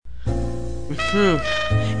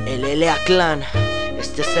El LA Klan.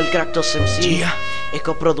 Este es el Producciones MC. Yeah.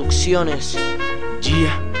 Eco Producciones.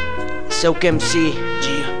 Yeah. Siguen MC.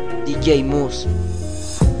 Yeah. DJ Moose.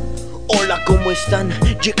 Hola, ¿cómo están?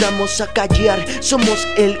 Llegamos a callar. Somos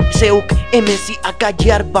el Seuk MC a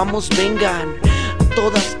callar. Vamos, vengan.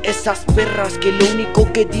 Todas esas perras que lo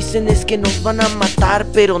único que dicen es que nos van a matar,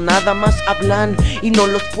 pero nada más hablan y no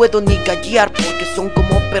los puedo ni callar, porque son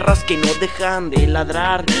como perras que no dejan de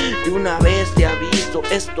ladrar. De una vez te aviso,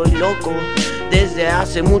 estoy loco. Desde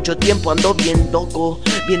hace mucho tiempo ando bien loco,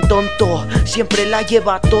 bien tonto, siempre la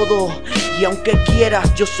lleva todo. Y aunque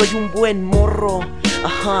quieras, yo soy un buen morro.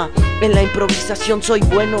 Ajá, en la improvisación soy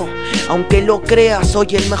bueno. Aunque lo creas, soy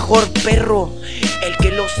el mejor perro, el que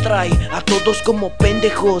los trae a todos como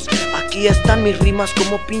pendejos. Aquí están mis rimas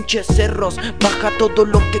como pinches cerros. Baja todo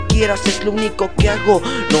lo que quieras, es lo único que hago.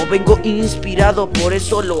 No vengo inspirado, por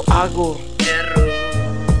eso lo hago.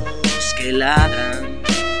 Perros que ladran,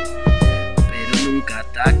 pero nunca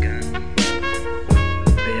atacan.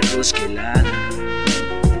 Perros que ladran.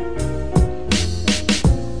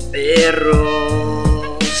 Perros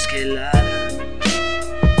que ladran,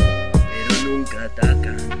 pero nunca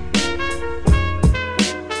atacan.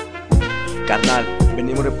 Carnal,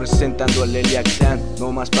 venimos representando al LA Klan,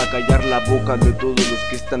 no más pa' callar la boca de todos los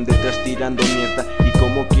que están detrás tirando mierda. Y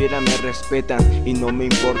como quiera me respetan y no me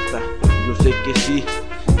importa. Yo sé que sí,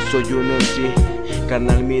 soy un MC.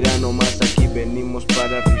 Carnal, mira nomás, aquí venimos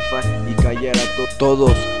para rifar y callar a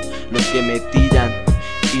todos los que me tiran.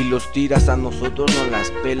 Y los tiras a nosotros no las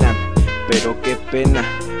pelan. Pero qué pena,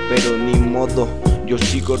 pero ni modo. Yo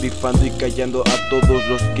sigo rifando y callando a todos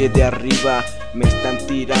los que de arriba me están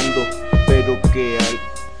tirando. Pero que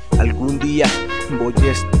algún día voy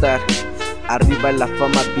a estar arriba en la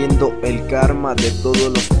fama, viendo el karma de todos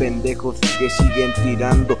los pendejos que siguen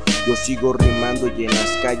tirando. Yo sigo rimando y en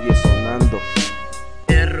las calles sonando.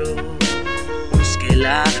 Perros que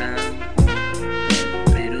ladran,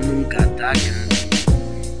 pero nunca atacan.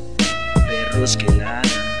 Perros que ladran.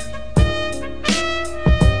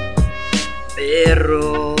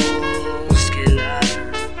 Perros que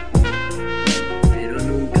ladran, pero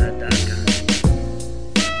nunca atacan.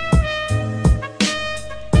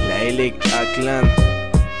 La LA Klan,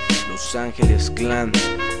 Los Ángeles Klan,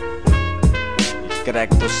 el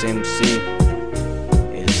Producciones MC,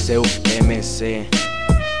 el Seuk MC,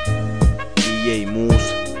 DJ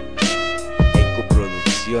Moose, Eco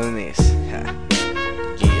Producciones.